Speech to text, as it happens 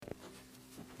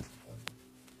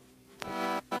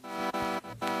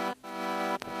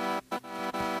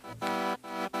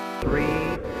3,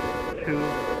 2,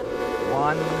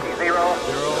 1, 0,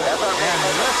 and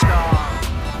liftoff.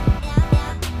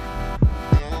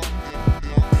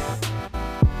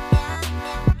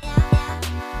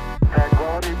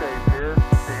 Tranquility Base here.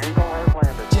 The Eagle has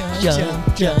landed.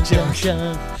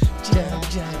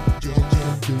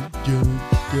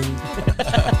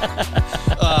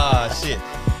 Oh shit!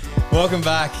 Welcome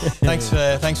back. Thanks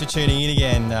for tuning in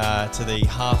again to the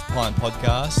Half Pint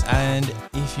Podcast. And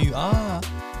if you are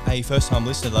a first-time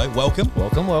listener, though, welcome.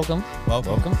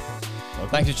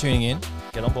 Thanks for tuning in.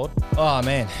 Get on board. Oh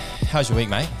man, how's your week,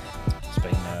 mate? It's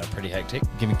been pretty hectic.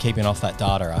 Keeping off that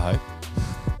data, I hope.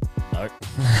 No.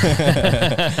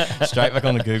 Straight back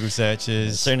on the Google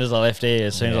searches. As soon as I left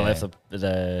the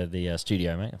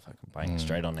studio, mate, I fucking bang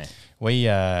straight on there. We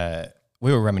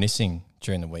were reminiscing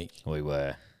during the week. We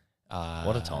were.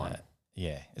 What a time.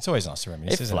 Yeah, it's always nice to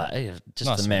reminisce, isn't it? Just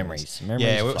Nice the memories.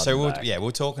 memories.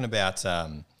 We're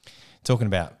talking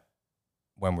about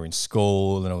when we're in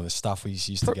school and all the stuff we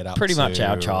used to get up to. Pretty much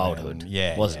our childhood,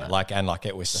 wasn't it? Like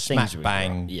it was things smack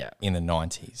bang we grew up- in the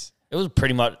 90s. It was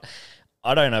pretty much,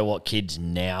 I don't know what kids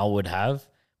now would have,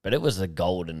 but it was the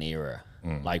golden era.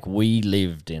 Like, we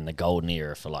lived in the golden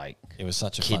era for, like, It was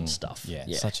such a kid fun stuff. Yeah,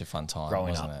 Yeah. such a fun time, Growing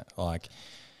wasn't up. it? Like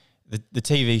the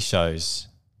TV shows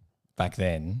back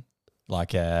then,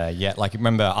 like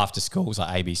remember after schools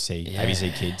like ABC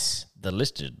Kids. The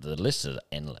list is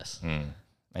endless.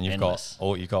 And you've Endless.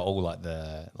 got all like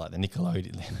the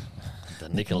Nickelodeon, The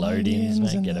Nickelodeons,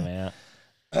 mate, and get them out.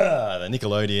 the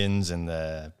Nickelodeons and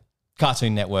the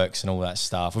Cartoon Networks and all that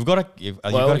stuff. You've got a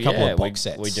couple of box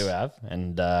sets. We do have.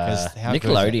 And how good is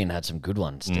Nickelodeon had some good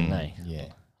ones, didn't they? Yeah.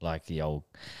 Like the old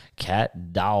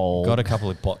Cat Dog. Got a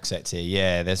couple of box sets here.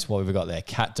 Yeah, that's what we've got there.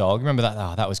 Cat Dog. Remember that?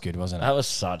 Oh, that was good, wasn't it? That was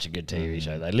such a good TV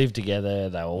show. They lived together.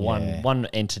 They were Yeah. one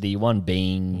entity, one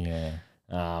being. Yeah.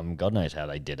 God knows how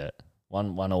they did it.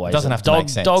 One always Doesn't have to make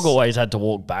sense. Dog always had to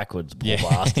walk backwards, poor Yeah.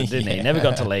 bastard, didn't he? Yeah. Never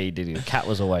got to lead, did he? The cat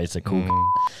was always the cool.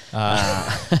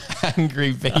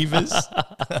 Angry Beavers.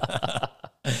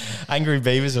 Angry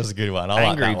Beavers was a good one. I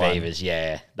Angry like that Beavers,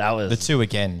 yeah, that was one. The two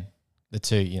again. The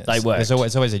two. You know, They worked.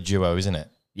 There's always a duo, isn't it?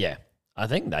 Yeah, I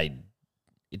think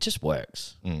it just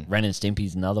works. Ren and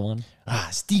Stimpy's another one.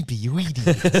 Stimpy, you idiot.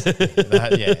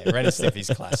 Ren and Stimpy's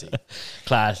classic.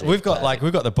 Classic. We've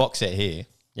got the box set here,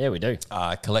 Yeah, we do.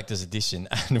 collector's edition,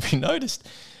 and we noticed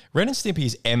Ren and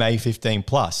Stimpy's MA15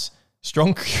 plus.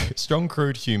 Strong,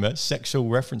 crude humour, sexual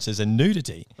references, and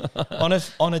nudity on a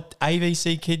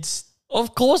ABC Kids.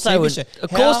 Of course TV they would. show. Of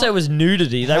course there was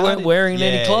nudity. They weren't wearing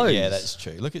any clothes. Yeah, that's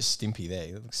true. Look at Stimpy there.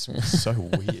 He looks so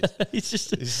weird.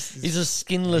 he's a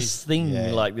skinless thing,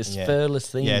 like this furless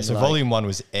thing. Yeah, so like, volume 1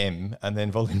 was M, and then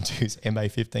volume 2 is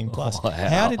MA15 plus. Wow.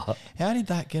 How did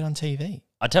that get on TV?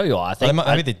 I tell you what, I think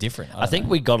Maybe they're different. I think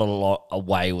we got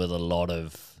away with a lot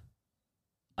of.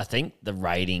 I think the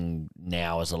rating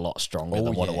now is a lot stronger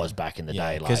than what it was back in the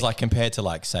day. Because compared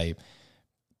to say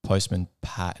Postman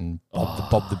Pat and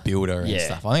Bob the Builder and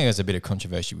stuff, I think there's a bit of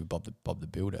controversy with Bob the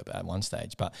Builder at one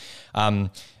stage. But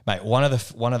mate, one of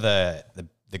the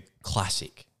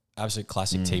classic, absolute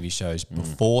classic TV shows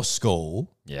before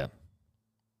school. Yeah.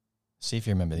 See if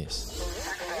you remember this.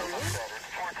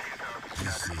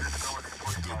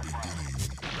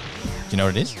 Do you know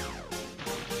what it is?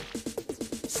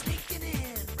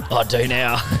 I do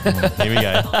now. Here we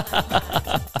go.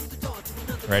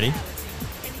 Ready?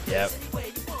 Yep.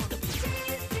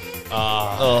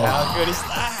 How good is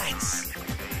that?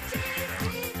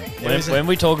 When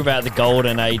we talk about the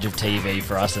golden age of TV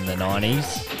for us in the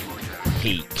 90s,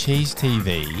 peak. Cheez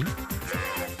TV.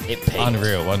 It peaked.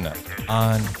 Unreal, wasn't it?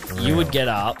 Unreal. You would get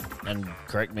up, and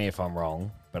correct me if I'm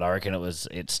wrong, but I reckon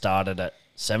it started at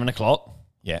 7 o'clock.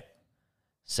 Yeah.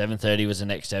 7:30 was the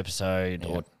next episode,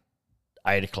 or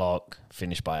 8 o'clock,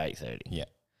 finished by 8:30. Yeah.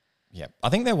 Yeah. I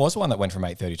think there was one that went from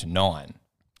 8:30 to 9.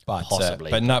 But,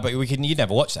 Possibly. But you'd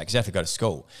never watch that because you have to go to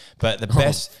school. But the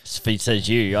best... Feet says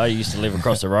you. I used to live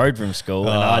across the road from school,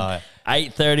 and I'd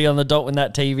 8:30 on the dot when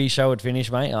that TV show would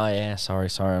finish, mate. Oh, yeah, sorry,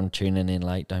 I'm tuning in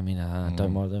late.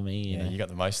 Don't bother me. You know. You got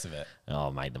the most of it.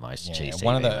 Oh, made the most of Cheez TV,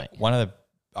 one of mate.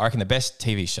 I reckon the best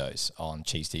TV shows on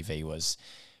Cheez TV was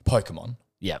Pokemon.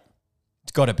 Yep.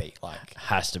 It's got to be.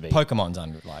 Has to be. Pokemon's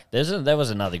There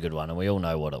was another good one, and we all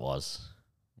know what it was.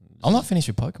 I'm not finished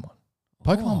with Pokemon.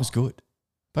 Pokemon was good.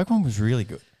 Pokemon was really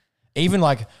good. Even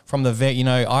from the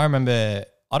I remember,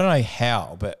 I don't know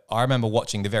how, but I remember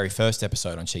watching the very first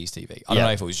episode on Cheez TV. I don't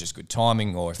know if it was just good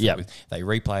timing or if they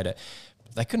replayed it.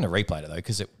 They couldn't have replayed it though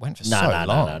because it went for so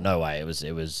long. No way. It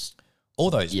was all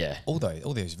those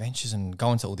ventures and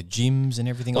going to all the gyms and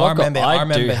everything. Well, I remember I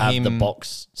do him have the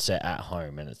box set at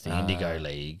home, and it's the Indigo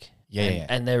League. Yeah,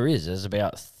 And there's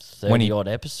about 30 When he- odd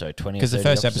episode, 20 Because the 30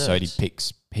 first episode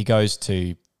episodes. he goes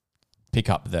to pick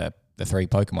up the 3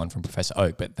 Pokemon from Professor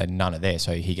Oak, but then none are there,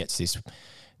 so he gets this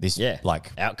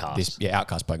like Outcast.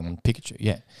 outcast Pokemon Pikachu.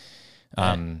 Yeah.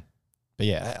 But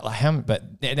yeah,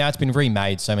 but now it's been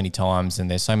remade so many times,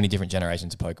 and there's so many different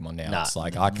generations of Pokemon now. Nah, it's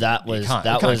like that was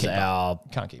can't keep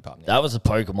up. Can't keep up. Now. That was the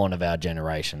Pokemon of our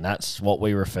generation. That's what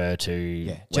we refer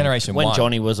to. Generation when 1.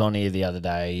 Johnny was on here the other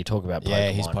day, you talk about Pokemon. Yeah,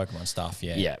 his Pokemon stuff.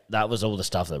 Yeah, that was all the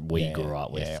stuff that we grew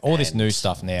up with. Yeah, all this new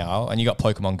stuff now, and you got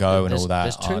Pokemon Go and all that.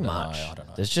 There's too much. I don't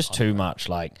know. There's just too much.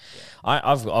 Like,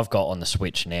 I've got on the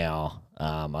Switch now.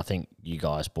 I think you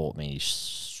guys bought me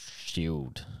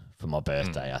Shield for my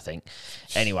birthday, I think.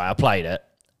 Anyway, I played it.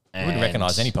 You wouldn't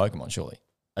recognise any Pokemon, surely.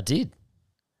 I did.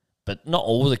 But not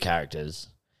all the characters.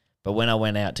 But when I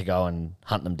went out to go and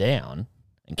hunt them down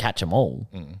and catch them all,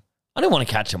 I didn't want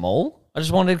to catch them all. I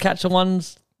just wanted to catch the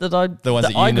ones that I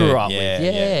grew up with.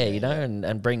 Yeah, you know,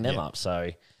 and bring them up. So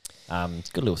it's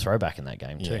a good little throwback in that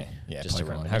game too. Yeah, just Pokemon.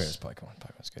 around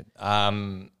Pokemon's good.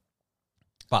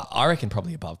 But I reckon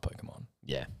probably above Pokemon.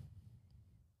 Yeah.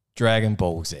 Dragon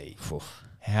Ball Z. Oof.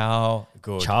 How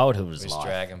good Childhood was life.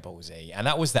 Dragon Ball Z, and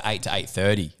that was the 8 to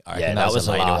 8:30. I reckon Yeah, that was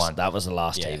the later one. That was the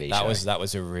last TV show. That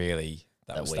was a really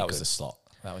that was the slot.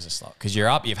 That was a slot because you're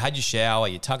up, you've had your shower,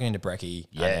 you're tucking into brekkie,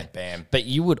 and then bam. But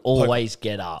you would always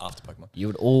get up after Pokemon. You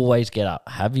would always get up,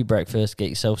 have your breakfast, get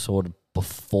yourself sorted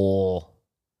before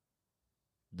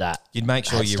that. You'd make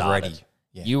sure you're ready.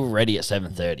 Yeah. You were ready at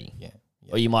 7:30. Yeah.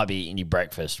 Or you might be eating your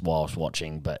breakfast whilst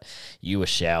watching, but you were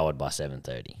showered by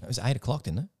 7:30. It was 8 o'clock,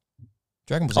 didn't it?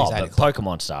 Dragon Ball Z. Oh, but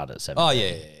Pokemon started at 7:30. Oh yeah.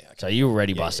 Okay. So you were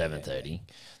ready by 7:30.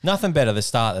 Nothing better than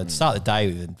start the day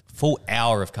with a full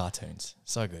hour of cartoons.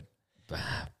 So good.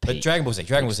 But Dragon Ball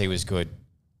Z was good.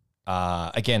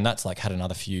 Again, that's like had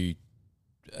another few,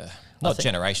 not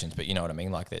generations, but you know what I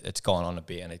mean. Like it's gone on a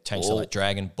bit, and it changed to like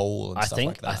Dragon Ball and stuff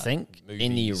like that. I think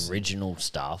in the original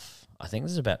stuff, I think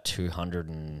there's about 200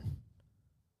 and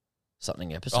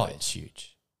something episodes. Oh, it's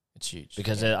huge. It's huge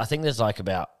because I think there's like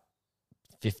about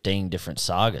 15 different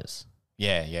sagas.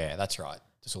 Yeah, that's right.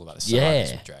 It's all about the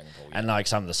sagas of Dragon Ball. And like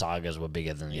some of the sagas were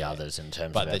bigger than the others in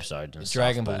terms of episodes. The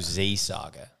Dragon Ball Z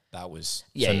saga. That was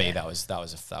for me. That was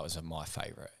my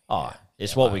favorite. Oh,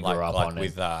 it's what we grew up on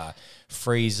with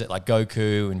Frieza, like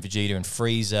Goku and Vegeta and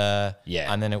Frieza.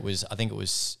 Yeah, and then I think it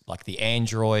was like the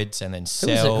androids, and then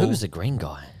Cell. Who was the green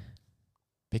guy?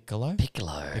 Piccolo.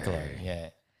 Yeah.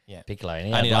 Piccolo.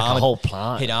 And he had like a whole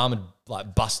plant. His arm would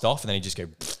like bust off, and then he'd just go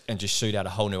and just shoot out a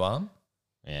whole new arm.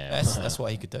 Yeah, that's what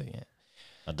he could do. Yeah,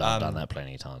 I've done that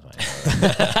plenty of times,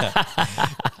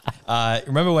 mate.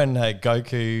 Remember when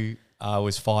Goku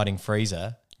was fighting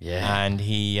Frieza? Yeah, and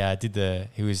he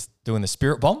was doing the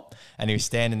spirit bomb, and he was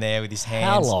standing there with his hands.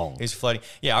 How long? He was floating.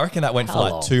 Yeah, I reckon that went for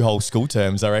like 2 whole school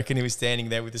terms. I reckon he was standing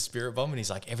there with the spirit bomb, and he's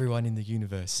like, "Everyone in the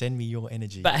universe, send me your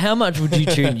energy." But how much would you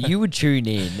tune? You would tune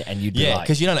in, and you'd be like,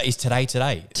 because you don't know. It's today.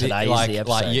 Today's like, the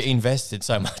episode. Like you invested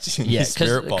so much in the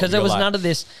spirit bomb. Because there was none of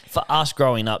this for us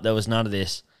growing up. There was none of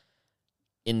this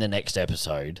in the next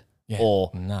episode.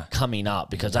 Or coming up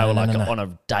because they were like on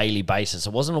a daily basis.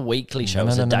 It wasn't a weekly show; it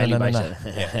was a daily basis.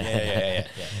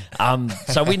 Yeah.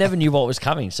 So we never knew what was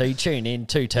coming. So you tune in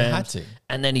 2 turns,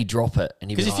 and then he'd drop it. And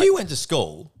because if you went to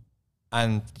school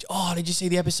and did you see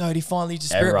the episode? He finally used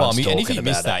a spirit bomb. And if you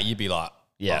missed that, you'd be like,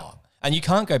 And you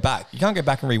can't go back. You can't go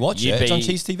back and rewatch it. It's on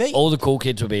Cheez TV. All the cool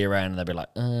kids would be around, and they'd be like,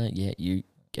 you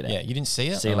get out. Yeah, you didn't see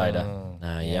it. See you later.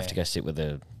 No, you have to go sit with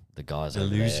the guys, the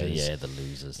losers. Yeah, the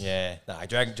losers. Yeah, no,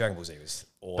 Dragon Ball Z was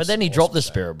awesome. But then he dropped the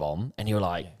spirit bomb, and you were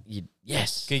like,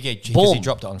 yes. Because he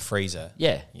dropped it on Frieza.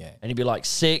 Yeah. And he'd be like,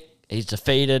 sick, he's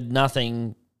defeated,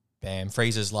 nothing. Bam,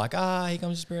 Frieza's like, here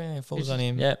comes the spirit, and falls on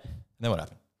him. Yep. And then what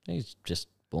happened? He's just,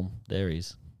 boom, there he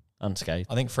is, unscathed.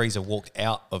 I think Frieza walked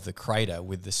out of the crater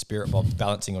with the spirit bomb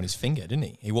balancing on his finger, didn't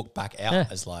he? He walked back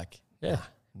out as like,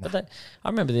 But I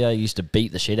remember they used to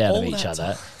beat the shit out of each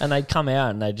other, and they'd come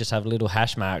out and they'd just have little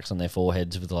hash marks on their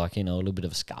foreheads with like, a little bit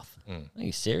of a scuff. Are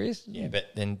you serious? Yeah, but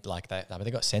then like they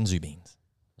got senzu beans.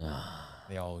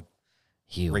 The old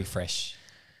refresh.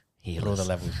 Put all the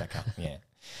levels back up. Yeah.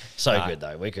 So good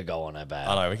though. We could go on about.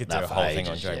 I know we could do a whole thing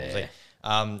on Dragon Ball Z.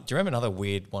 Do you remember another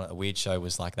weird one? A weird show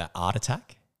was like that Art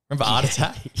Attack. Remember Art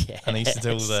Attack? Yeah. And they used to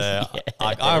do all the.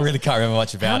 I really can't remember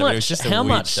much about it. But it was just how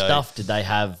much stuff did they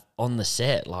have on the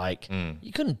set? Like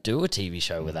you couldn't do a TV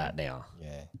show with that now.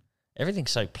 Yeah.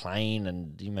 Everything's so plain,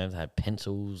 and you remember they had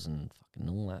pencils and fucking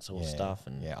all that sort of stuff.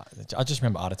 And I just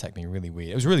remember Art Attack being really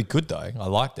weird. It was really good though. I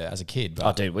liked it as a kid.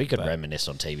 But, dude, we could reminisce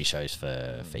on TV shows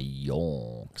for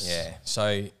yonks. Yeah.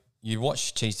 So you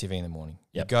watch Cheez TV in the morning.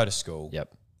 You go to school.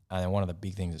 Yep. And then one of the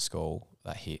big things at school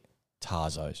that hit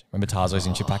Tazos. Remember Tazos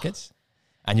in chip packets?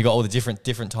 And you got all the different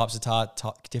types of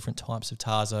different types of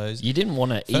Tazos. You didn't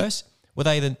want to eat. First, were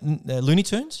they the Looney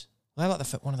Tunes? Were they like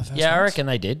one of the first Yeah, ones? I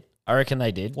reckon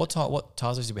they did. What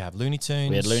Tazos did we have? Looney Tunes?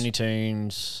 We had Looney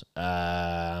Tunes.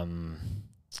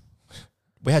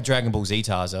 We had Dragonball Z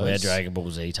Tazos. We had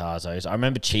Dragonball Z Tazos. I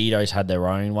remember Cheetos had their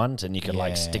own ones, and you could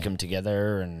like stick them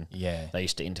together, and they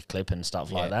used to interclip and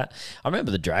stuff like that. I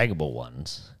remember the Dragonball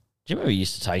ones. Do you remember you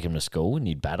used to take them to school and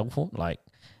you'd battle for them? Like,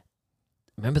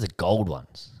 remember the gold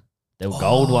ones? There were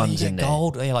gold ones in there.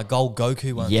 Like gold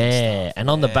Goku ones. Yeah, and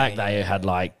on the back they had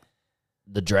like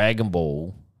the Dragon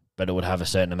Ball, but it would have a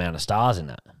certain amount of stars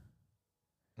in it,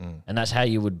 and that's how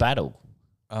you would battle.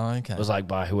 Oh, okay. It was like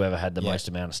by whoever had the most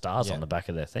amount of stars on the back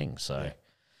of their thing. So,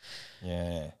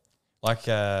 like,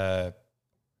 do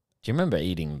you remember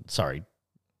eating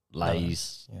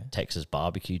Lay's Texas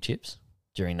barbecue chips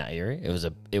during that era? It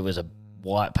was a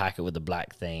white packet with a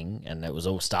black thing, and it was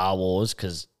all Star Wars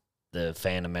because the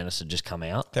Phantom Menace had just come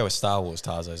out. There were Star Wars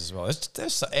Tazos as well.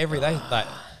 There's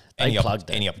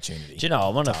any opportunity. Do you know?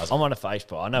 I'm on a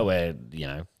Facebook. I know we're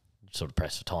sort of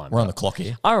pressed for time. We're on the clock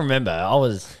here. I remember I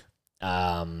was.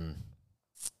 Now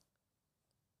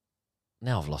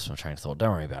I've lost my train of thought.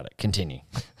 Don't worry about it. Continue.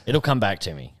 It'll come back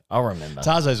to me. I'll remember.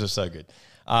 Tazos were so good.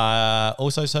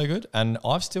 Also so good. And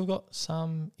I've still got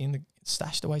some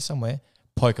stashed away somewhere.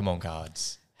 Pokemon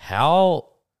cards.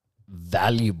 How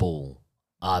valuable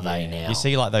are they now? You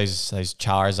see like those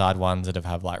Charizard ones that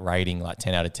have like rating like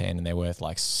 10 out of 10 and they're worth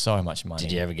like so much money.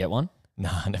 Did you ever get one?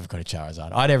 No, I never got a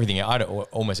Charizard. I had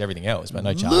almost everything else, but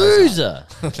no Charizard.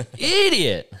 Loser.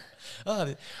 Idiot. Oh, I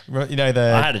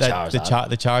had a Charizard.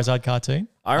 The Charizard cartoon.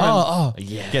 I remember.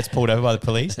 Yeah. Gets pulled over by the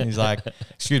police and he's like,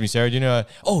 "Excuse me, sir. Do you know?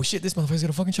 Oh shit, this motherfucker's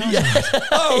got a fucking Charizard.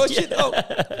 Oh shit. Oh,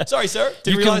 sorry, sir.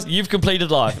 You've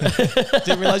completed life.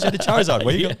 Didn't realize you had a Charizard.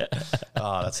 Where you go?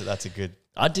 Oh, that's a good.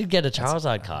 I did get a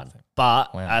Charizard card,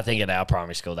 but I think at our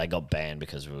primary school they got banned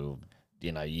because we were.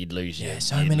 You'd lose your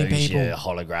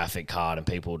holographic card, and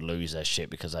people would lose their shit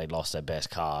because they lost their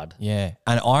best card. Yeah,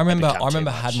 and I remember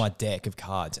I had my deck of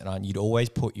cards, and you'd always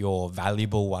put your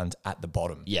valuable ones at the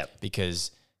bottom. Yep, because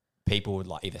people would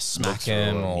like either smack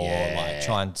them or like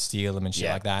try and steal them and shit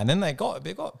like that. And then they got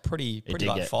pretty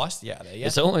like feisty out there. Yeah,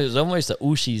 it was almost the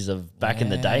Ushis of back in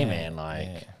the day, man.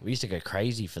 Like we used to go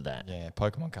crazy for that. Yeah,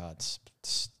 Pokemon cards.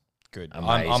 Good.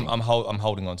 Amazing. I'm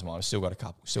holding on to mine. I've still got a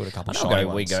couple. Shiny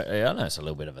ones. I know it's a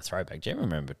little bit of a throwback. Do you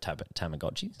remember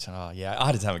Tamagotchis? Oh yeah, I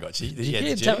had a Tamagotchi.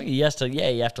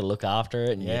 You have to look after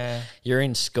it. And you're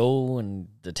in school, and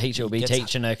the teacher will be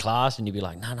teaching her class, and you'll be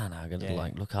like, no, I got to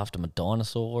like look after my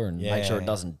dinosaur and make sure it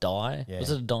doesn't die. Yeah.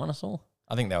 Was it a dinosaur?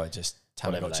 I think they were just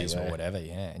Tamagotchis or whatever.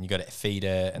 Yeah, and you got to feed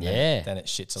it, and then it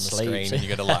shits on the screen, and you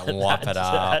got to like wipe it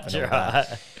up. And all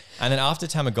that. And then after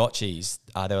Tamagotchis,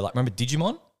 they were like, remember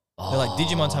Digimon? They're like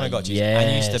Digimon Tamagotchis.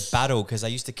 And you used to battle because they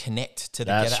used to connect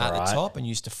together at the top and you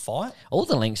used to fight. All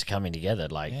the links are coming together.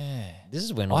 Like, this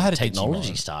is when all the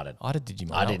technology started. I had a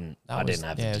Digimon. I didn't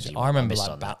have a Digimon. I remember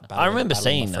I remember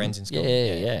seeing my friends in school.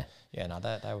 Yeah. Yeah, no,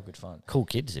 they were good fun. Cool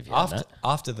kids if you had that.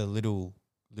 After the little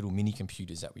mini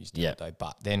computers that we used to have though,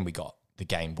 but then we got the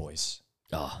Game Boys.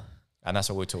 Oh. And that's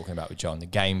what we're talking about with John. The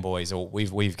Game Boys, or we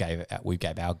gave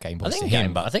our Game Boys to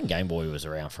him. I think Game Boy was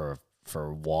around for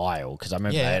a while because I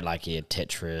remember they had like your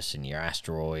Tetris and your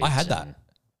Asteroids. I had that.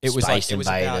 It was great,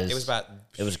 wasn't it? It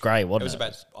was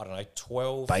about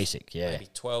 12 basic, maybe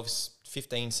 12,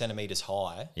 15 centimeters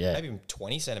high, maybe even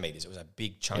 20 centimeters. It was a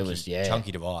big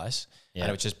chunky device, and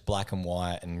it was just black and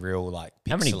white and real like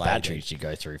pixelated. How many batteries did you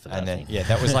go through for that? And then thing?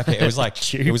 that was like it was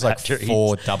like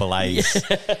 4 AA's,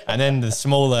 and then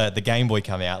the Game Boy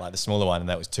came out, like the smaller one, and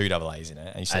that was 2 AA's in it,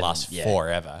 and it used to last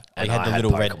forever. And you had the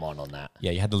little Pokemon on that.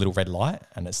 Yeah, you had the little red light,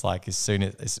 and it's like as soon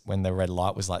as when the red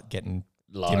light was like getting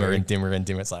dimmer and dimmer and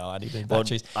dimmer, it's like I need new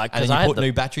batteries, and then you put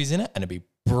new batteries in it, and it'd be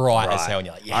bright as hell, and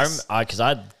you're like, yes. Because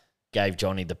I gave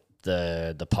Johnny the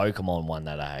Pokemon one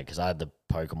that I had because I had the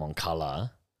Pokemon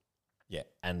Color. Yeah.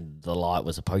 And the light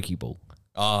was a Pokeball.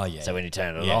 Oh, yeah. So when you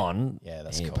turn it on,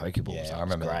 that's cool. Pokeballs. Yeah, I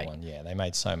remember that one. Yeah, they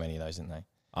made so many of those, didn't they?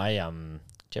 Do you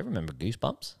ever remember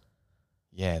Goosebumps?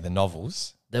 Yeah, the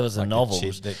novels. There was the novels.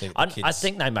 I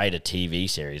think they made a TV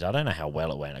series. I don't know how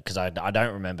well it went because I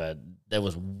don't remember. There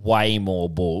was way more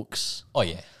books. Oh,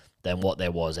 yeah. Than what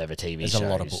there was ever TV shows. There's a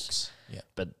lot of books. Yeah.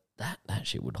 But that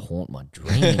shit would haunt my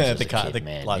dreams as a kid,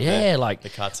 man. Like the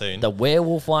cartoon. The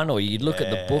werewolf one, or you'd look at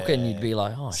the book and you'd be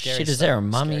like, oh, shit, is there a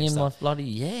mummy in my bloody...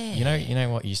 Yeah. You know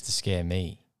what used to scare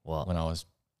me? What? When I was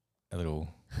a little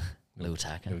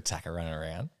tacker running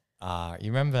around?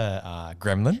 You remember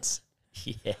Gremlins?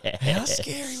 Yeah. How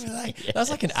scary were they? That was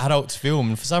like an adult's film.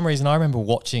 And for some reason, I remember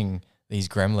watching these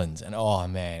gremlins, and oh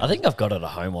man, I think I've got it at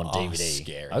home on DVD.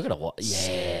 Scary. I've got to watch.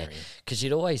 Yeah, because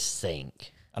you'd always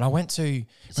think. And I went to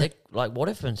Like, what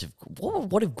if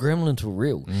gremlins were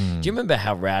real? Do you remember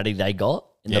how rowdy they got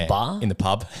in the bar? in the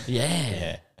pub.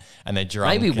 Yeah. And they're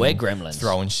drunk. Maybe we're and gremlins.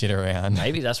 throwing shit around.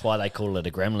 Maybe that's why they call it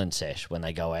a gremlin sesh when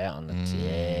they go out. And it's,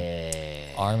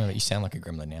 I remember you sound like a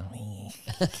gremlin now.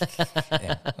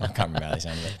 Yeah, I can't remember how they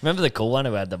sounded. Remember the cool one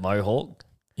who had the mohawk?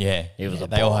 Yeah, He was a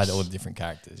they all had boss. all the different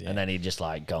characters. Yeah. And then he'd just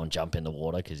like go and jump in the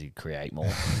water because he'd create more.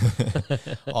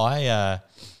 I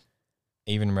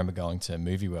even remember going to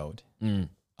Movie World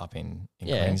up in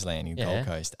Queensland in Gold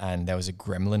Coast, and there was a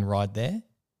gremlin ride there,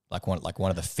 like one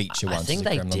of the feature ones. I think was a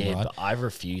they gremlin did, ride. but I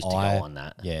refused to go on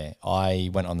that. Yeah, I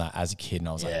went on that as a kid, and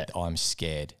I was like, I'm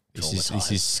scared. This is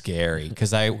Traumatized. scary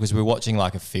because we were watching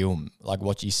like a film, like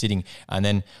you're sitting, and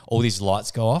then all these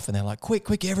lights go off, and they're like,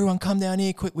 quick, everyone come down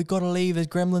here, quick, we got to leave. There's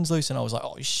gremlins loose, and I was like,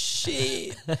 oh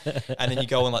shit! And then you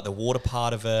go on like the water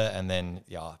part of it, and then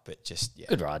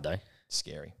Good ride though.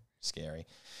 scary.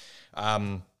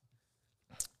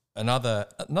 Another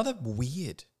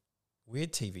weird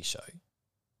TV show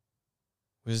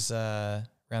was Round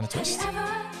the Twist.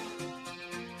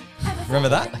 Remember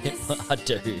that? I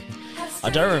do. I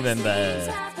don't remember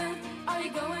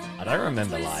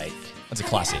like. It's a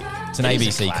classic. It's an It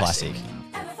is a ABC classic.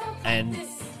 And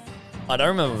I don't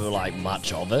remember like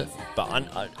much of it, but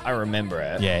I remember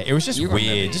it. Yeah, it was just You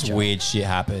remember weird. each Just other. weird shit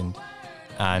happened.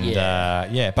 And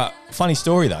Yeah. but funny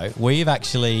story though, we've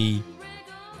actually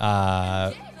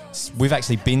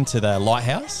been to the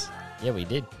lighthouse, Yeah, we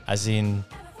did. as in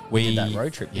we did that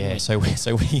road trip, didn't Yeah, we?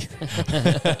 so we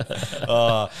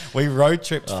we road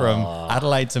tripped from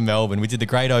Adelaide to Melbourne. We did the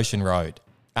Great Ocean Road,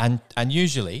 and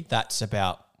usually that's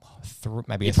about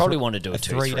maybe You probably want to do a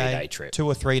 2 or 3 day trip. 2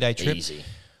 or 3 day trip. Easy.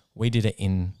 We did it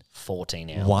in 14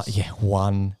 hours.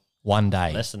 one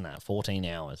day. Less than that, 14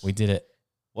 hours. We did it.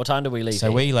 What time did we leave? So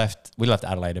here? we left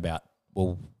Adelaide about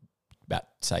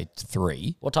say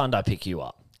 3, What time did I pick you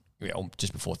up?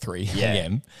 just before 3 Yeah.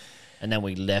 a.m. And then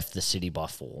we left the city by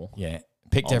 4. Yeah,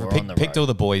 picked Oh, we're on the picked road. all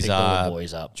the boys Picked all up, the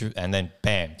boys up. and then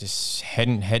bam, just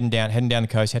heading down the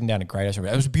coast, heading down to Great Ocean.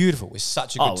 It was beautiful. It was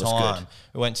such a good Oh, it was time. good.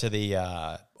 We went to the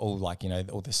all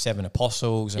the 7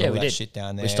 apostles and Yeah, all we that did. shit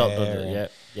down there. We stopped on and- the,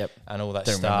 yep. and all that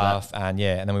Don't remember stuff. And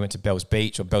and then we went to Bells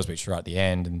Beach. Or Bells Beach was right at the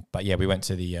end. But we went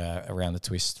to the Around the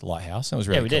Twist lighthouse. And it was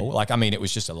really we did. cool. Like, I mean, it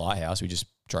was just a lighthouse. We just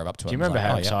drove up to it. Do you and was remember like,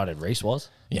 how oh, yeah. excited Reese was?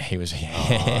 Yeah, he was. He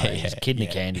was a kid in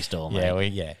a candy store,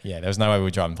 mate. Yeah. There was no way we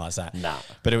were driving past that. Nah.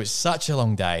 But it was such a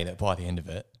long day that by the end of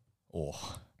it,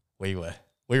 we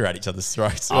were at each other's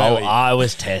throats. Oh, weren't we? I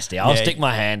was testy. I'll Yeah, stick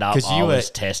my hand up. 'cause I you were- was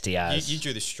testy as. You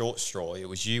drew the short straw. It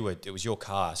was your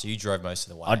car, so you drove most of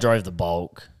the way. I drove the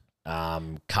bulk.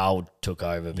 Carl took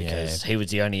over because he was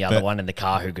the only other one in the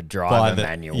car who could drive a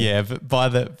manual. Yeah, but by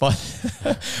the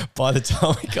by the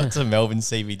time we got to Melbourne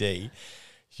CBD,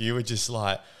 you were just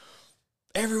like,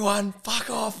 everyone, fuck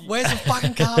off! Where's the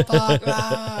fucking car park?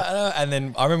 Ah. And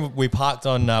then I remember we parked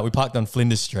on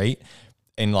Flinders Street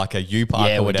in like a U park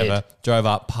Yeah, or we whatever. did. Drove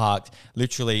up, parked.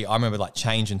 Literally, I remember like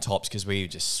changing tops because we were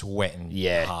just sweating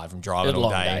hard from driving It was a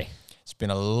all long day. day. It's been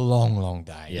a long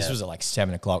day. This Yeah. was at like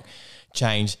 7 o'clock.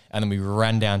 Changed, and then we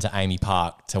ran down to Amy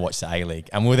Park to watch the A-League,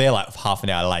 and we were there like half an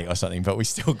hour late or something, but we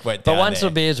still went down But once there.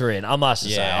 the beers were in, I must say,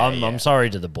 Yeah, I'm sorry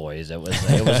to the boys. It was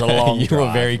a long You were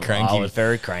drive. very cranky. I was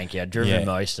very cranky. I'd driven Yeah.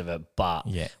 most of it, but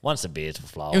Yeah. once the beers were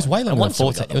flowing. It was way and longer than once we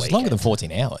 14. got the It was longer than weekend.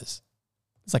 14 hours.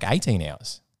 It was like 18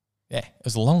 hours. Yeah, it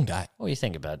was a long day. Well, you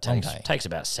think about it, Long takes day. takes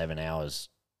about 7 hours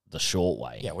the short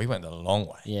way. Yeah, we went the long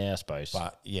way. Yeah, I suppose.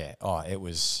 But yeah, it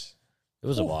was. It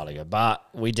was a while ago, but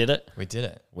we did it. We did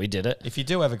it. We did it. If you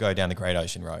do ever go down the Great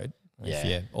Ocean Road,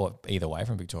 or either way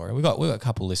from Victoria, we got a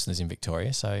couple listeners in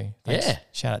Victoria, so thanks. Yeah.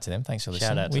 Shout out to them. Thanks for listening.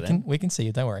 Shout out to we them. can see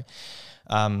you. Don't worry.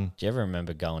 Do you ever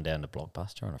remember going down to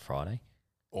Blockbuster on a Friday?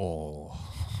 Oh,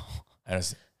 and it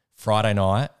was Friday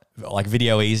night, like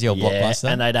Video Easy or Yeah,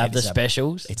 Blockbuster, and they'd have the It's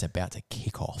specials. It's about to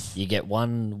kick off. You get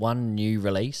one new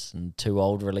release and 2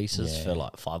 old releases for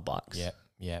like $5.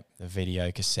 Yeah, the video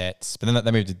cassettes. But then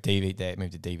they moved to DVD.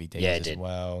 Moved to DVDs Yeah, it as did.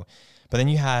 well. But then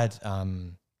you had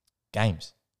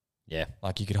games. Yeah.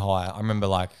 Like you could hire. I remember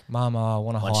like, Mama, I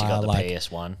want to Once you hire got the like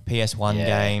PS1. PS1 Yeah.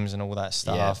 games and all that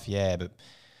stuff. Yeah, but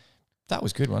that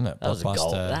was good, wasn't it? That was a goal.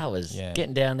 Blockbuster. That was yeah.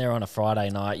 getting down there on a Friday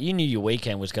night. You knew your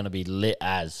weekend was going to be lit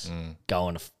as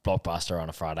going to Blockbuster on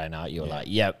a Friday night. You were like,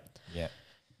 yep. Yeah.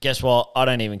 Guess what? I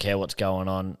don't even care what's going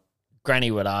on.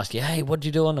 Granny would ask you, hey, what'd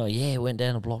you do on? Oh, yeah, went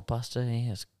down to Blockbuster.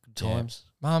 Yeah, it's good times.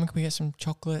 Mom, can we get some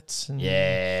chocolates and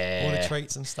Yeah. all the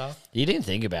treats and stuff? You didn't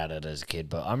think about it as a kid,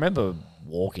 but I remember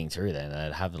walking through there and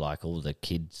they'd have like all the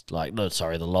kids, the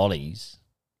lollies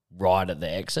right at the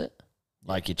exit,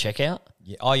 like your checkout.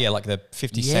 Yeah. Oh yeah, like the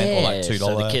 50 cent or like $2.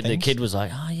 So the things. kid was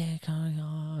like, oh yeah, can't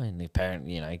go. And the parent,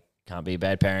 can't be a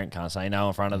bad parent, can't say no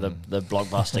in front of the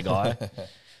Blockbuster guy.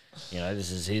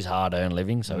 This is his hard-earned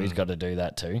living, so he's got to do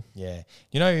that too. Yeah.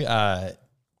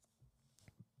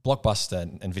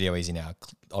 Blockbuster and Video Easy now are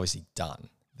obviously done.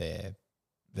 They're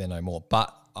no more.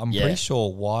 But I'm pretty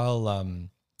sure while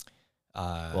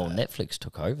Netflix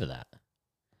took over that.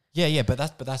 Yeah, but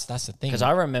that's the thing. Because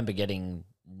I remember getting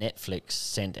Netflix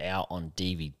sent out on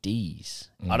DVDs.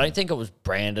 I don't think it was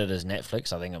branded as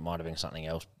Netflix. I think it might have been something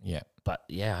else. Yeah. But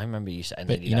yeah, I remember and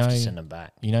then you'd have to send them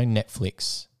back.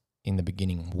 Netflix in the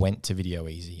beginning went to Video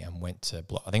Easy and went to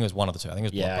I think it was one of the two. I think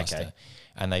it was Blockbuster. Okay.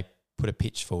 And they put a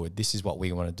pitch forward. This is what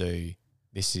we want to do.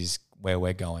 This is where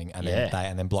we're going. And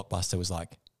then Blockbuster was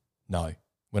like, no,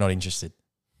 we're not interested.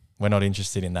 We're not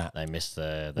interested in that. They missed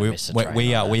the train.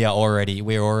 We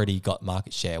already got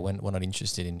market share. We're not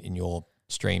interested in your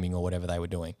streaming or whatever they were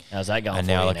doing. How's that going? And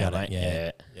for now you look now, at mate?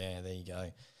 it. Yeah, there you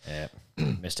go. Yeah,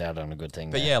 missed out on a good thing.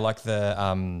 But there. yeah, like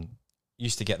the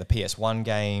used to get the PS1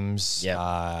 games.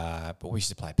 Yeah. But we used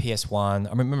to play PS1. I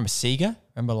remember Sega.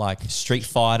 Remember like Street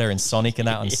Fighter and Sonic and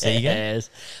that on Sega. Yes,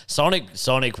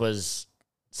 Sonic was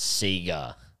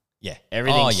Sega. Yeah,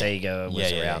 everything Sega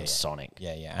was around Sonic.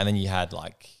 Yeah. And then you had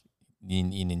like your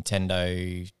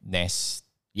Nintendo, NES,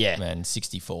 and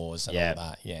 64s and all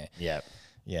that.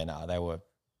 Yeah. No, there were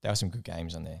some good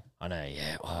games on there. I know.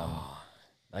 Yeah,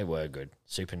 they were good.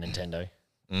 Super Nintendo,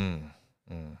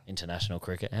 international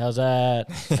cricket. How's that?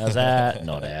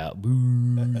 Not out. Boo.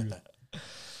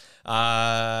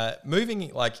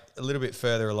 Moving like a little bit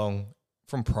further along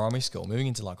from primary school, moving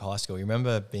into like high school. You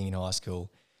remember being in high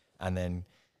school, and then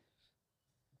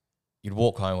you'd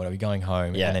walk home, whatever, you're going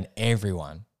home, and then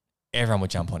everyone would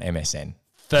jump on MSN.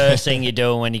 First thing you're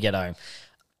doing when you get home.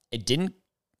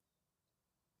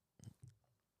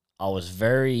 I was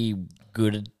very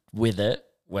good with it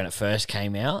when it first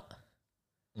came out.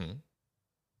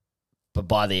 But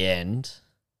by the end,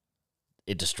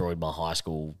 it destroyed my high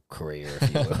school career,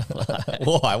 if you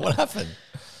will. Why? What happened?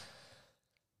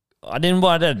 I'm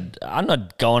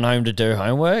not going home to do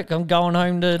homework. I'm going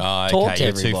home to talk to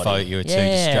everybody. You were too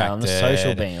distracted. I'm a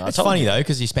social being. It's funny though,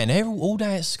 because you spend all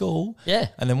day at school. Yeah.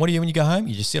 And then what do you when you go home?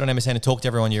 You just sit on MSN and talk to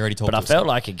everyone you already talked to. But I felt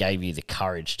like it gave you the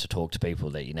courage to talk to people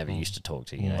that you never used to talk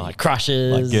to. Your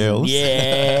crushes. Like girls.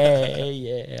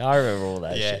 Yeah. I remember all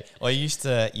that shit. Well, I used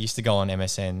to go on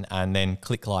MSN and then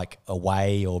click like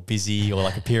away or busy or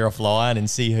like appear offline and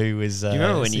see who was. Do you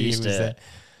remember when you used to?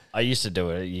 I used to do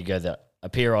it. You go there.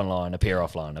 Appear online, appear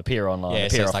offline, appear online,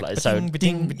 appear offline. Like, so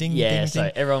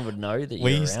everyone would know that you're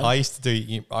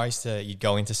around. You'd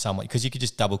go into someone, because you could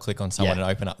just double click on someone and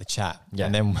open up the chat. Yeah.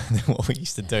 And then what we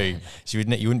used to do is you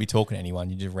wouldn't be talking to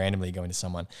anyone. You just randomly go into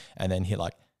someone and then hit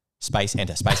like space,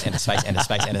 enter, space, enter, space, enter,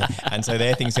 space, enter. And so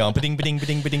their things going ba-ding, ba-ding,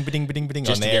 ba-ding, ba-ding, ba-ding, ba-ding, ba-ding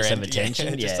just on to there. Get some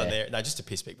attention, just on there. No, just to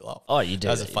piss people off. Oh, you do.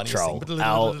 That was the funniest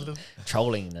thing.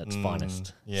 Trolling at its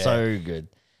finest. Yeah. So good.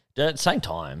 At the same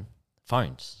time,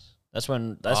 phones. That's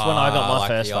when I got my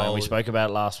first phone. We spoke about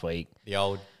it last week. The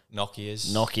old Nokia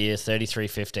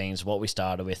 3315s, what we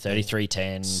started with,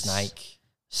 3310s.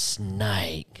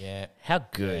 Snake. Yeah. How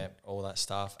good. Yeah, all that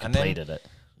stuff. Completed it.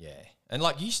 Yeah. And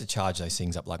like you used to charge those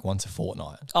things up like once a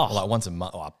fortnight. Or like once a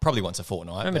month. Probably once a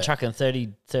fortnight. I remember chucking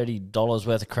 $30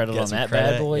 worth of credit on that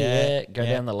bad boy. Yeah. Go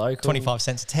down the local. 25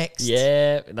 cents a text.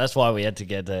 Yeah. That's why we had to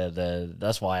get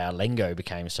that's why our lingo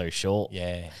became so short.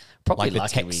 Yeah. Probably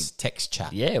like lucky the text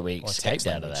chat. Yeah, we escaped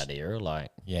out of that era.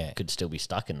 Like, could still be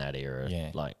stuck in that era.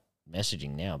 Yeah. Like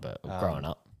messaging now, but growing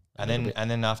up. And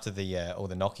then after all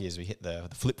the Nokias, we hit the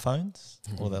flip phones,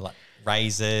 all the like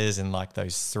Razors and like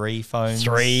those 3 phones.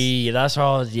 3, that's what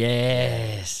I was.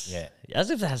 Yes. Yeah.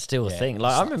 As if that's still a thing.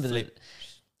 Like I remember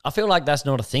I feel like that's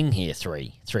not a thing here.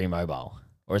 3 mobile,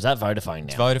 or is that Vodafone now?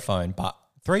 It's Vodafone, but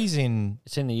 3's in.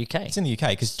 It's in the UK. It's in the UK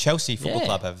because Chelsea Football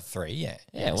Club have 3. Yeah.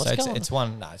 Yeah. What's so going on? It's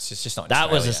one. No, it's just not.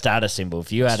 That was a status symbol.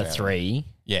 If you had a 3,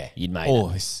 you'd made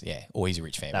it. Yeah. Or he's a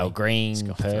rich family. They were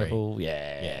green, purple. 3.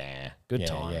 Yeah. Good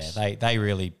times. Yeah. They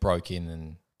really broke in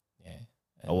and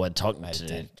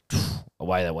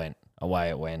away they went. Away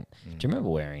it went. Do you remember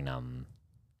wearing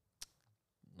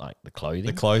like the clothing?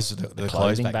 The clothes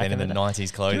back then in the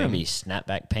 90s clothing. Do you remember your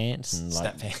snapback pants? And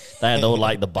like, they had all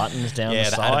like the buttons down the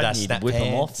side and you'd whip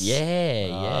them off.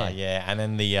 Yeah. And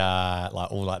then the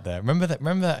remember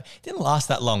that it didn't last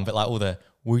that long, but like all the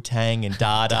Wu-Tang and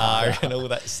Dada and all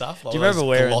that stuff. Like, do you remember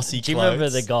remember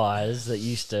the guys that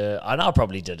used to, I know I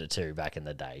probably did it too back in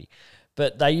the day,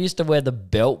 but they used to wear the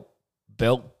belt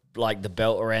like the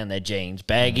belt around their jeans,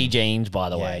 baggy jeans by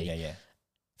the way. Yeah.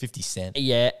 50 Cent.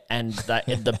 Yeah, and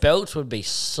the belts would be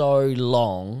so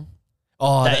long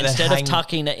Oh, that instead of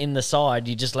tucking it in the side,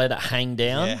 you just let it hang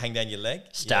down. Yeah, hang down your leg.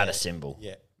 Status symbol.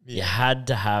 Yeah. You had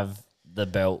to have the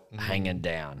belt hanging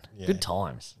down. Yeah. Good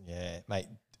times. Yeah, mate.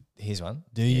 Here's one.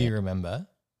 Do you remember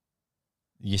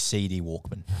your CD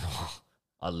Walkman?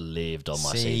 I lived on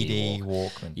my CD CD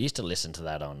Walkman. Used to listen to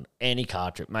that on any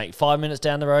car trip. Mate, 5 minutes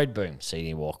down the road, boom,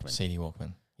 CD Walkman. CD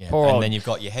Walkman. Yeah. Poor and old- then you've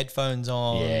got your headphones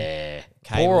on. Yeah.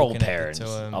 Cable Poor old connected parents. to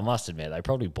 'em. I must admit, they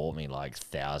probably bought me like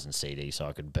 1,000 CDs so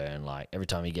I could burn like every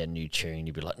time you get a new tune,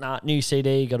 you'd be like, nah, new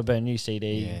CD, got to burn new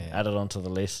CD, add it onto the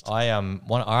list. I remember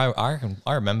one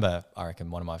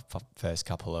of my first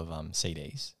couple of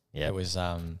CDs. Yeah. It was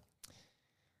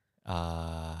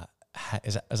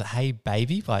was it Hey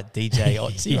Baby by DJ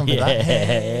Otzi? Remember that?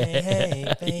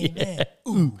 Hey baby.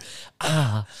 Ooh.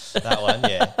 That one,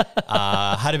 yeah.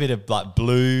 Had a bit of like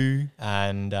Blue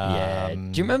and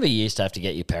Do you remember you used to have to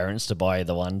get your parents to buy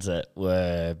the ones that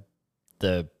were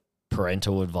the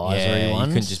parental advisory ones?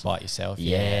 You couldn't just buy it yourself.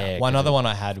 Yeah. One other one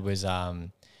I had was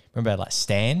remember like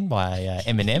Stan by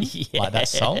Eminem? Like that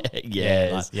song?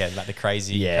 Yes. Like the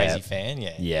crazy fan.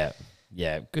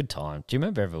 Yeah, good time. Do you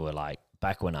remember ever were like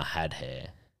back when I had hair?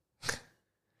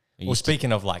 Well,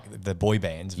 speaking of like the boy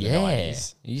bands of the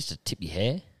 90s. You used to tip your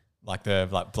hair. Like the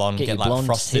blonde, Get get your like blonde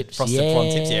frosted tips.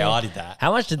 blonde tips. Yeah, I did that.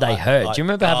 How much did they hurt? Do you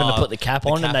remember having to put the cap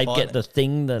on and they'd on, get the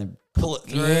thing that pull it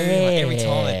through? Like every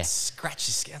time it scratches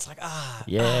your skin, it's like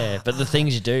but the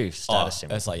things you do, status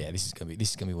symbol. It's like this is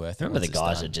gonna be worth it. Remember the once it's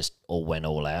guys done. that just all went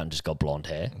all out and just got blonde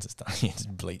hair? Once it's done,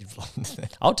 just bleed blonde.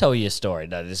 I'll tell you a story.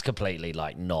 No, this is completely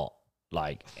like not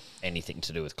like anything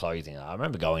to do with clothing. I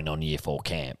remember going on year 4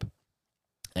 camp,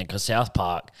 and because South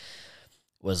Park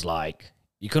was like,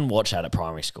 you couldn't watch that at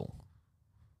primary school.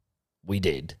 We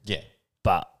did. Yeah.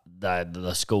 But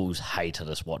the schools hated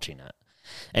us watching it.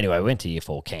 Anyway, we went to year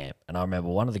 4 camp, and I remember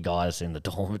one of the guys in the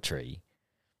dormitory,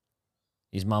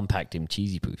 his mum packed him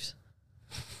cheesy poofs.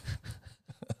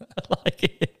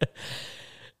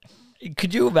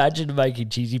 Could you imagine making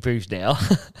cheesy poofs now?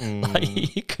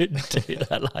 Like, you couldn't do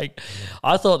that. Like,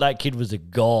 I thought that kid was a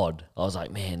god. I was like,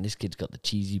 man, this kid's got the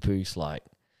cheesy poofs. Like,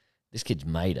 this kid's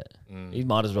made it. He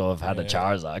might as well have had a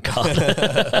Charizard card.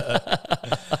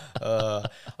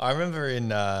 I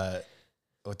remember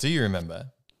or do you remember,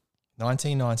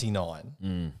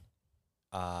 1999,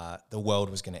 the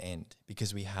world was going to end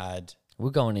because we had...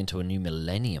 We're going into a new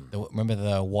millennium. Remember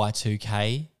the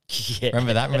Y2K? Yeah.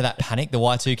 Remember that? Remember that panic? The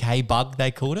Y2K bug, they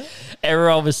called it?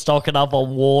 Everyone was stocking up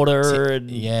on water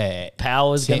and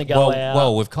power's going to go out.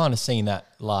 Well, we've kind of seen that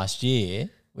last year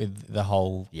with the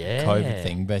whole COVID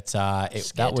thing, but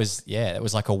that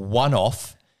was like a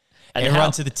one-off. And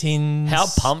everyone to the tins.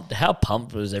 How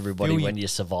pumped was everybody when you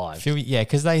survived?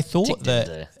 Because they thought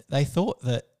that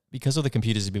because all the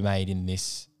computers have been made in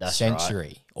this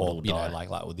century, or like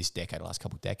this decade, last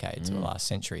couple of decades, or last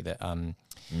century, that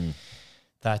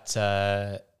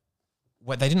they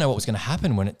didn't know what was going to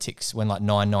happen when like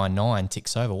 999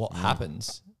 ticks over. What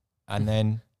happens? And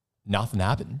then nothing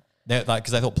happened.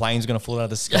 Because they thought planes were going to fall out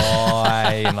of the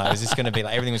sky, and like it was just going to be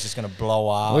like everything was just going to blow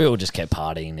up. We all just kept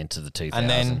partying into the 2000s. And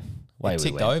then it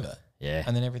ticked over. Yeah.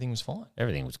 And then everything was fine.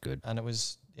 Everything was good. And it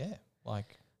was,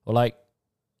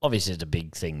 obviously it's a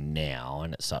big thing now,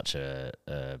 and it's such a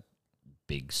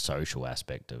big social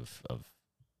aspect of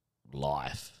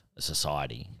life,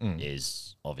 society,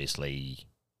 is obviously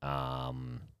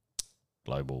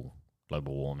global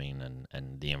warming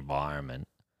and the environment.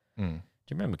 Do you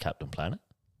remember Captain Planet?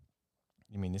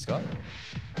 You mean this guy?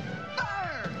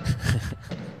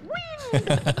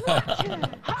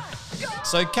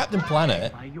 So Captain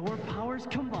Planet. By your powers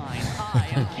combined, I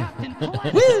am Captain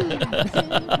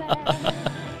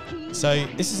Planet. So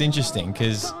this is interesting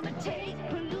because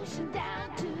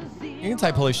you can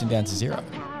take pollution down to zero.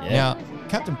 Yeah. Now,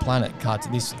 Captain Planet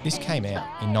cartoon. This came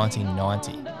out in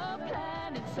 1990.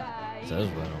 So that was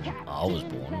when I was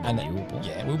born. And you were born.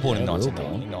 Yeah, we were born in we were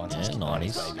 1990. born.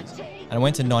 90s. And it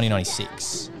went to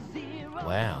 1996.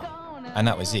 Wow. And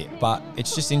that was it. But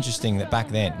it's just interesting that back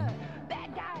then,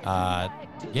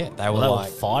 they were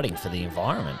fighting for the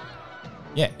environment.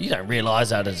 Yeah. You don't realise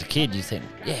that as a kid. You think,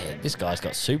 this guy's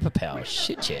got superpowers.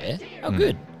 Shit, yeah. How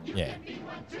good. Yeah.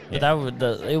 But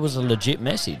it was a legit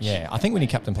message. Yeah. I think we need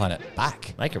Captain Planet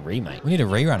back. Make a remake. We need a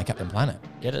rerun of Captain Planet.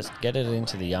 Get it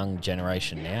into the young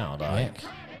generation now. Like,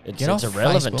 it's off a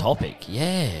relevant Facebook. topic.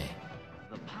 Yeah.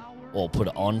 Or put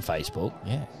it on Facebook.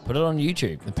 Yeah. Put it on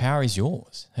YouTube. The power is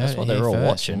yours. That's what they're all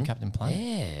watching. Captain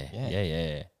Planet.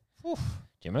 Yeah. Do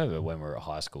you remember when we were at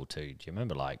high school too? Do you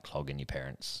remember like clogging your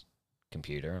parents'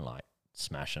 computer and like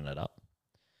smashing it up?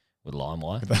 with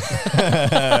LimeWire.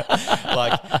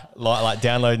 like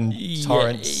downloading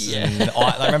torrents. And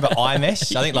I remember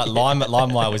iMesh. I think like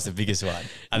LimeWire was the biggest one,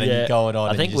 and then you go it on.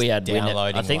 I think and we had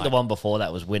downloading. I think the one before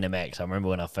that was WinMX. I remember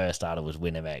when I first started was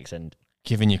WinMX, and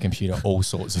giving your computer all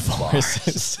sorts of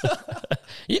viruses.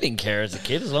 you didn't care as a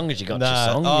kid as long as you got your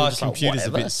song. Oh, just computers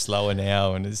like, a bit slower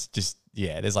now, and it's just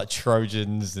there's like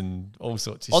Trojans and all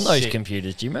sorts of on shit. those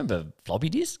computers. Do you remember floppy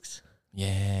disks?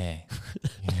 Yeah.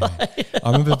 I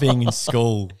remember being in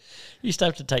school. You used to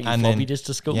have to take your floppy disk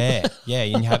to school. Yeah.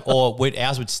 And you have,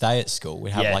 ours would stay at school.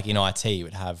 We'd have like in IT,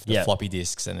 we'd have the floppy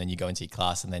disks, and then you go into your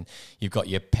class, and then you've got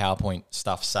your PowerPoint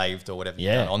stuff saved or whatever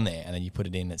you've done on there, and then you put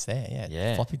it in. It's there.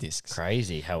 Yeah. Floppy disks.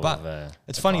 Crazy how. But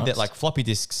it's funny that like floppy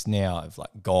disks now have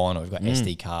like gone, or we've got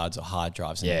SD cards or hard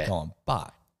drives, and they're gone.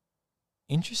 But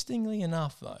interestingly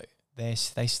enough, though, they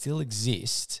still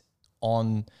exist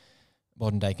on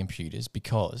modern day computers,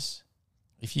 because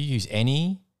if you use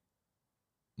any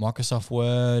Microsoft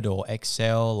Word or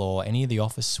Excel or any of the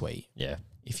Office suite,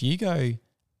 if you go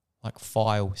like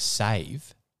file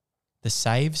save, the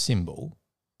save symbol,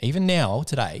 even now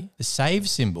today, the save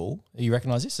symbol, you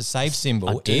recognize this? The save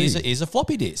symbol is a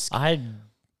floppy disk. Have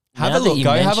a look.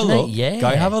 Go have a look. Go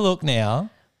have a look now.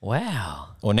 Wow.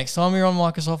 Or next time you're on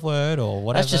Microsoft Word or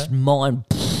whatever. That's just mind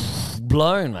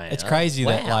blown, mate. It's crazy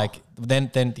that like they're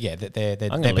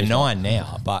benign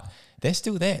now, but they're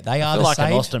still there. They are I feel the like an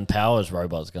save. Austin Powers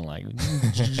robot's gonna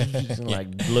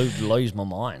lose my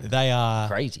mind. They are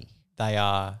crazy. They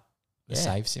are the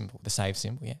save symbol. The save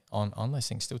symbol, on those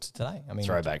things still to today. I mean,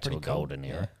 throwback to a cool. golden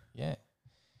era. Yeah.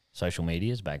 Social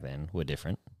medias back then were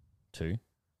different too.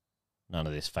 None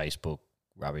of this Facebook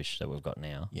rubbish that we've got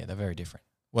now. Yeah, they're very different.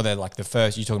 Well, they're like the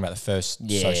first. You're talking about the first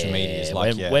social medias,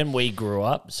 like when we grew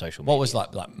up, social media. What was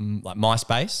like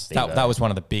MySpace? That was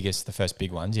one of the first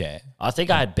big ones. Yeah, I think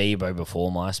I had Bebo before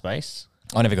MySpace.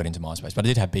 I never got into MySpace, but I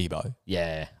did have Bebo.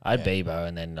 Yeah, I had Bebo,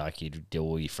 and then like you'd do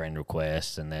all your friend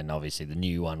requests, and then obviously the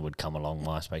new one would come along,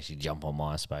 MySpace. You jump on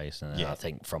MySpace, and then I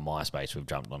think from MySpace we've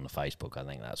jumped on to Facebook. I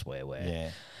think that's where we're. Yeah,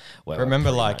 I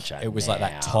remember like it was like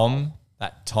that Tom.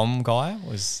 That Tom guy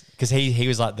was, because he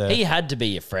was like he had to be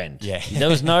your friend. Yeah, there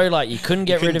was no like you couldn't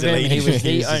get rid of him. He was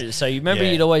the only, so you remember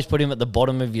you'd always put him at the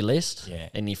bottom of your list.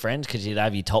 And your friends, because you'd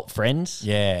have your top friends.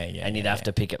 And you'd have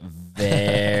to pick it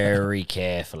very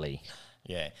carefully.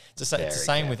 Yeah, it's the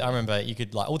same with. I remember you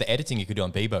could like all the editing you could do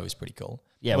on Bebo was pretty cool.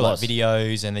 Yeah, like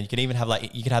videos, and then you could even have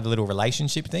like the little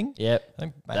relationship thing. Yep, I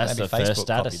think that's maybe the Facebook first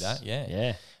status. copied that.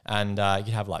 Yeah. And you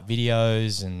could have like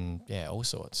videos and all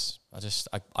sorts.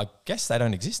 I guess they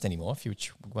don't exist anymore. If you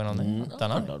went on there,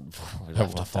 don't know. We'll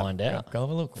have to find out. Go have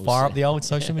a look. Fire up the old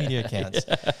social media accounts.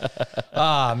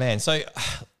 Ah, man. So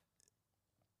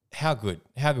how good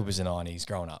was the 90s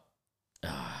growing up?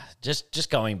 Just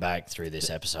going back through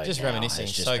this episode, just reminiscing.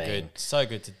 So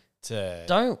good to.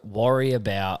 Don't worry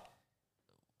about.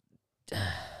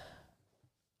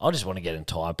 I just want to get in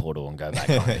Tide Portal and go back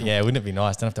home. Yeah, wouldn't it be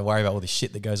nice? Don't have to worry about all the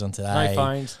shit that goes on today. No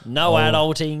phones, no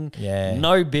adulting,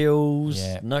 no bills,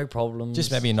 no problems.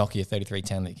 Just maybe a Nokia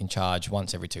 3310 that you can charge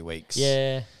once every 2 weeks.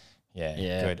 Yeah.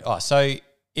 Good. Oh, so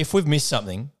if we've missed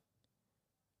something,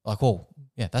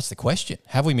 that's the question.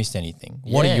 Have we missed anything?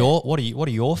 What are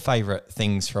your favourite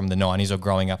things from the 90s or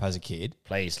growing up as a kid?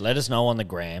 Please let us know on the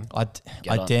gram. I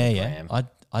dare you.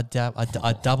 I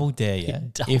double dare you.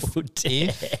 Double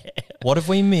dare. What have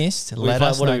we missed? What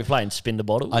are we playing? Spin the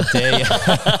bottle? I dare you.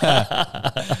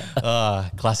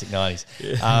 Classic 90s.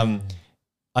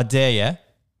 I dare you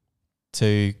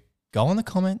to go on the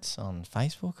comments on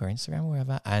Facebook or Instagram,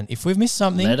 wherever, and if we've missed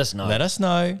something, let us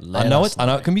know. I know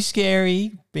it can be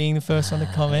scary being the first one to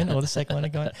comment or the second one to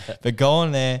comment, but go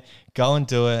on there, go and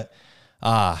do it.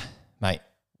 Mate.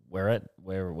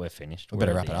 We're finished. We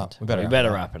better wrap it up. We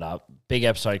better wrap it up. Big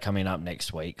episode coming up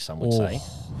next week, some would say.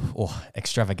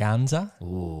 Extravaganza.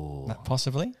 Ooh.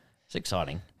 Possibly. It's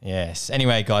exciting. Yes.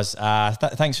 Anyway, guys,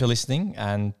 thanks for listening,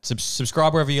 and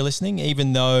subscribe wherever you're listening,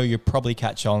 even though you probably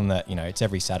catch on that, it's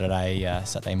every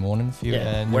Saturday morning if new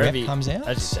ep comes out.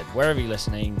 As you said, wherever you're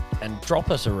listening, and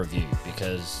drop us a review,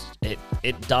 because it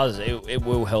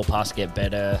will help us get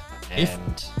better.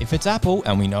 And if it's Apple,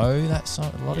 and we know that's a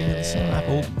lot of it's on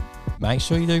Apple, make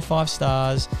sure you do 5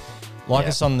 stars. Like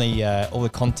us on the all the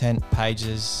content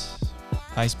pages,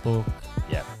 Facebook.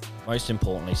 Yeah. Most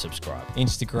importantly, subscribe.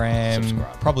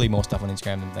 Instagram. Probably more stuff on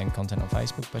Instagram than content on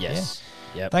Facebook. But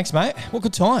Yep. Thanks, mate. Well,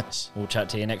 good times. We'll chat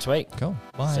to you next week. Cool.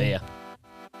 Bye. See ya.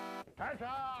 Attention,